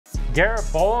Garett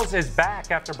Bolles is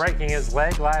back after breaking his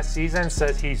leg last season,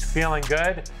 says he's feeling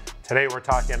good. Today we're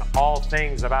talking all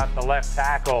things about the left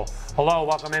tackle. Hello,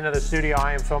 welcome into the studio.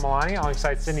 I am Phil Milani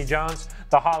alongside Sidney Jones,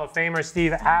 the Hall of Famer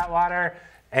Steve Atwater,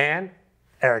 and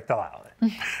Eric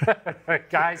Delalli.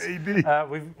 Guys,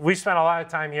 we've spent a lot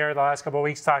of time here the last couple of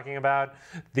weeks talking about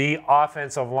the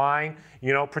offensive line,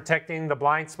 you know, protecting the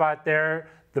blind spot there.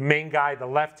 The main guy, the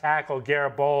left tackle,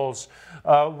 Garett Bolles.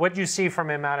 What did you see from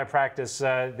him out of practice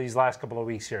these last couple of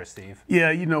weeks here, Steve?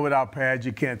 Yeah, you know, without pads,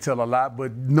 you can't tell a lot.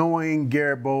 But knowing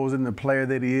Garett Bolles and the player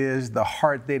that he is, the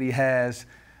heart that he has,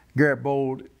 Garett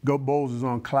Bolles is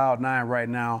on cloud 9 right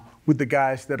now with the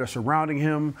guys that are surrounding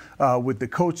him, with the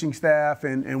coaching staff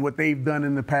and what they've done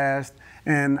in the past.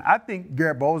 And I think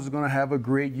Garett Bolles is going to have a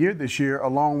great year this year,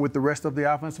 along with the rest of the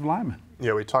offensive linemen.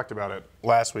 Yeah, we talked about it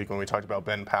last week when we talked about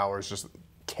Ben Powers, just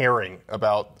caring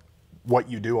about what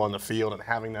you do on the field and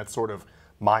having that sort of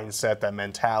mindset, that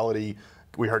mentality.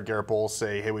 We heard Garett Bolles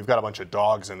say, hey, we've got a bunch of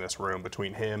dogs in this room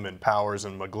between him and Powers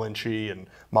and McGlinchey and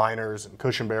Miners and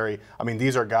Cushenberry. I mean,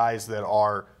 these are guys that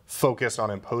are focused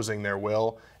on imposing their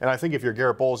will. And I think if you're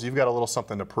Garett Bolles, you've got a little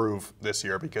something to prove this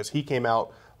year, because he came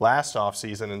out last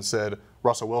offseason and said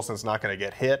Russell Wilson's not going to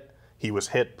get hit. He was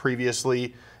hit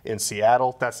previously in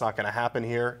Seattle. That's not going to happen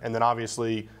here. And then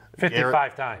obviously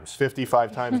 55 times.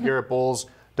 55 times. Garett Bolles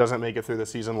doesn't make it through the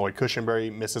season. Lloyd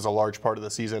Cushenberry misses a large part of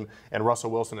the season, and Russell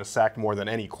Wilson is sacked more than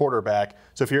any quarterback.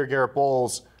 So if you're Garett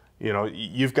Bolles, you know,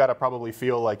 you've got to probably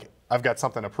feel like, I've got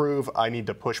something to prove. I need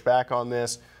to push back on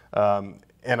this. And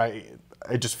I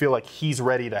just feel like he's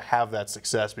ready to have that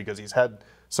success, because he's had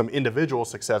some individual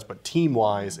success, but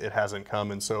team-wise, it hasn't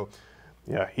come. And so,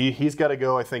 yeah, he's got to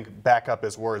go, I think, back up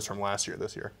his words from last year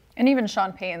this year. And even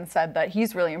Sean Payton said that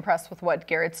he's really impressed with what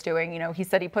Garrett's doing. You know, he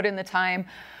said he put in the time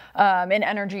and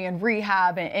energy and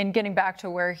rehab and getting back to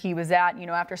where he was at, you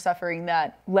know, after suffering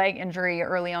that leg injury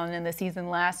early on in the season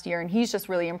last year. And he's just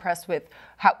really impressed with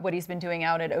what he's been doing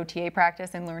out at OTA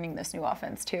practice and learning this new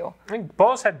offense, too. I mean,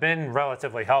 Bolles had been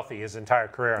relatively healthy his entire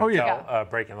career until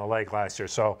breaking the leg last year.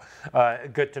 So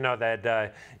good to know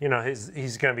that, you know,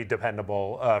 he's going to be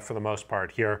dependable for the most part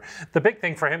here. The big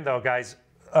thing for him, though, guys,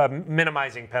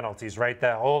 minimizing penalties, right?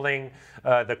 The holding,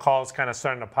 the calls kind of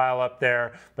starting to pile up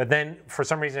there. But then for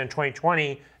some reason in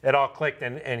 2020, it all clicked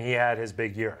and he had his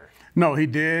big year. No, he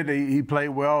did. He played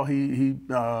well. He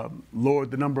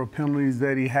lowered the number of penalties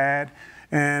that he had.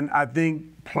 And I think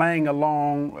playing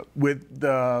along with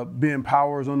Ben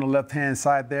Powers on the left-hand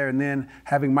side there, and then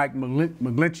having Mike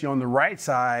McGlinchey on the right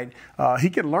side, he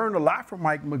can learn a lot from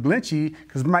Mike McGlinchey,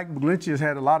 because Mike McGlinchey has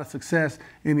had a lot of success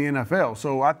in the NFL.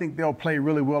 So I think they'll play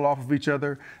really well off of each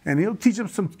other, and he'll teach them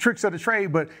some tricks of the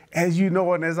trade. But as you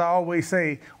know, and as I always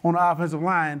say, on the offensive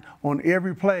line, on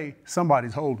every play,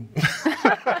 somebody's holding.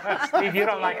 Steve, you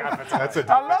don't like offensive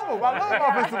line. I love him. I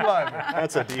love offensive linemen.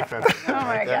 That's a defense. Oh,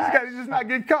 my God. He's just not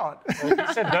getting caught. You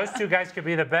said those two guys could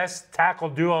be the best tackle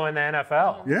duo in the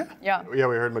NFL. Yeah, we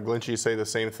heard McGlinchey say the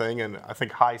same thing, and I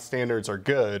think high standards are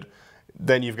good.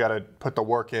 Then you've got to put the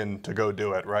work in to go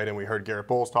do it, right? And we heard Garett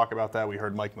Bolles talk about that. We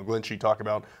heard Mike McGlinchey talk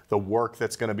about the work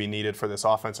that's going to be needed for this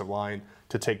offensive line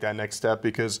to take that next step,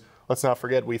 because let's not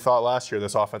forget, we thought last year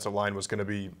this offensive line was going to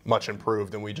be much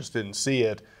improved, and we just didn't see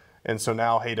it. And so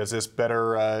now, hey, does this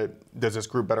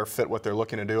group better fit what they're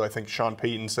looking to do? I think Sean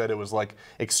Payton said it was like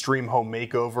extreme home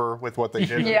makeover with what they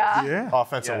did with the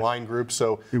offensive line group.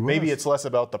 So maybe it's less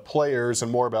about the players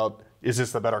and more about, is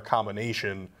this the better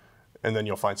combination? And then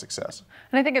you'll find success.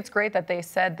 And I think it's great that they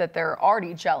said that they're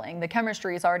already gelling. The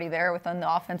chemistry is already there within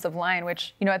the offensive line,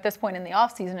 which, you know, at this point in the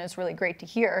offseason is really great to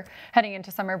hear, heading into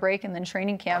summer break and then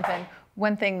training camp. And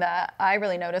one thing that I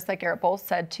really noticed that Garett Bolles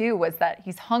said, too, was that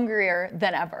he's hungrier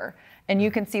than ever. And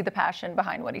you can see the passion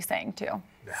behind what he's saying, too.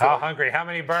 How hungry? How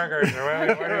many burgers? Or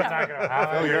what are we talking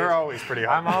about? You're always pretty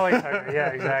hungry. I'm always hungry. Yeah,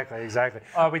 exactly.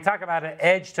 We talk about an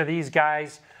edge to these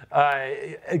guys.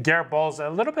 Garett Bolles, a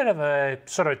little bit of a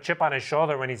sort of chip on his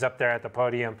shoulder when he's up there at the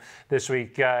podium this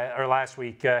week or last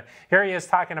week. Here he is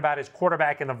talking about his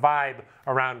quarterback and the vibe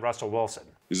around Russell Wilson.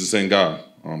 He's the same guy.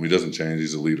 He doesn't change.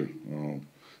 He's a leader.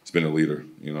 He's been a leader.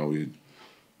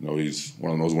 He's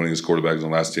one of the most winningest quarterbacks in the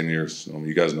last 10 years.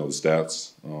 You guys know the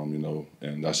stats,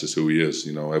 and that's just who he is.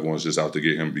 Everyone's just out to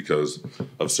get him because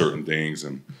of certain things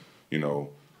and,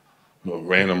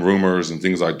 random rumors and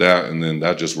things like that. And then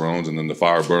that just runs, and then the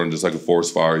fire burns just like a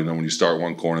forest fire. When you start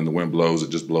one corner and the wind blows,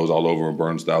 it just blows all over and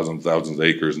burns thousands of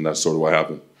acres, and that's sort of what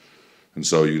happened. And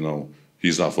so,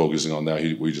 he's not focusing on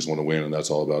that. We just want to win, and that's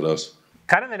all about us.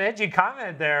 Kind of an edgy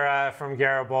comment there from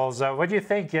Garett Bolles. What do you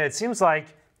think? It seems like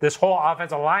this whole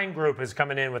offensive line group is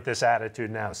coming in with this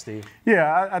attitude now, Steve.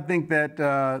 Yeah, I think that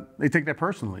they take that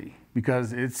personally.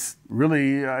 because it's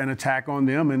really an attack on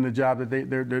them and the job that they've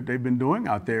been doing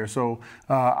out there. So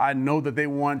I know that they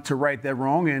want to right that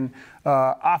wrong, and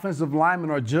offensive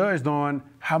linemen are judged on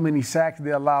how many sacks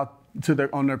they allow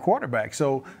on their quarterback.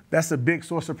 So that's a big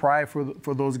source of pride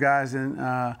for those guys. And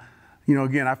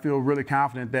again, I feel really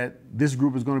confident that this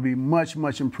group is going to be much,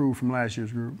 much improved from last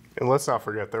year's group. And let's not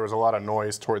forget, there was a lot of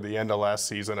noise toward the end of last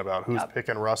season about who's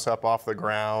picking Russ up off the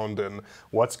ground and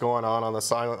what's going on the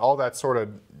sideline, all that sort of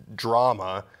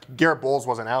drama. Garett Bolles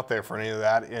wasn't out there for any of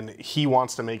that, and he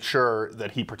wants to make sure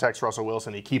that he protects Russell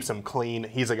Wilson. He keeps him clean.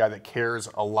 He's a guy that cares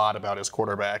a lot about his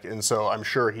quarterback, and so I'm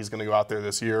sure he's going to go out there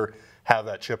this year, have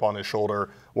that chip on his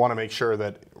shoulder, want to make sure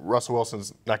that Russell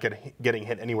Wilson's not getting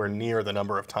hit anywhere near the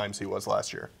number of times he was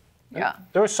last year. Yeah.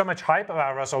 There was so much hype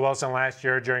about Russell Wilson last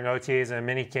year during OTAs and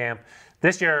minicamp.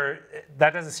 This year,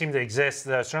 that doesn't seem to exist,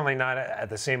 certainly not at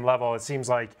the same level. It seems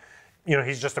like,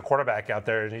 he's just a quarterback out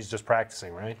there and he's just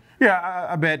practicing, right? Yeah,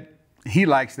 I bet he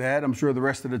likes that. I'm sure the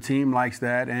rest of the team likes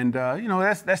that. And,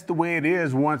 that's the way it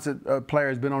is once a player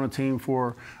has been on a team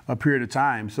for a period of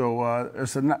time. So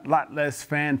there's a lot less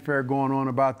fanfare going on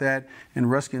about that. And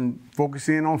Russ can focus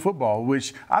in on football,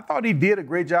 which I thought he did a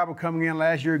great job of coming in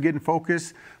last year, getting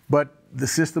focused. But the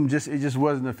system just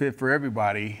wasn't a fit for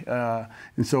everybody.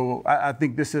 And so I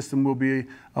think this system will be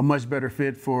a much better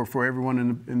fit for everyone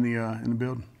in the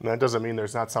building. And that doesn't mean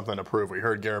there's not something to prove. We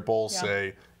heard Garett Bolles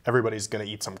say everybody's going to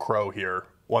eat some crow here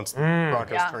once the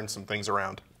Broncos turn some things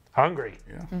around. Hungry.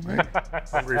 Yeah.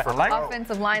 Hungry for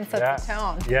Offensive line sets the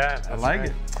tone. Yeah, I like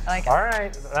it. All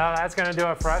right, well, that's going to do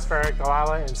it for us. For Eric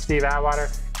Delala and Steve Atwater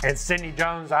and Sidney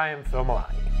Jones, I am Phil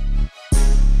Malani.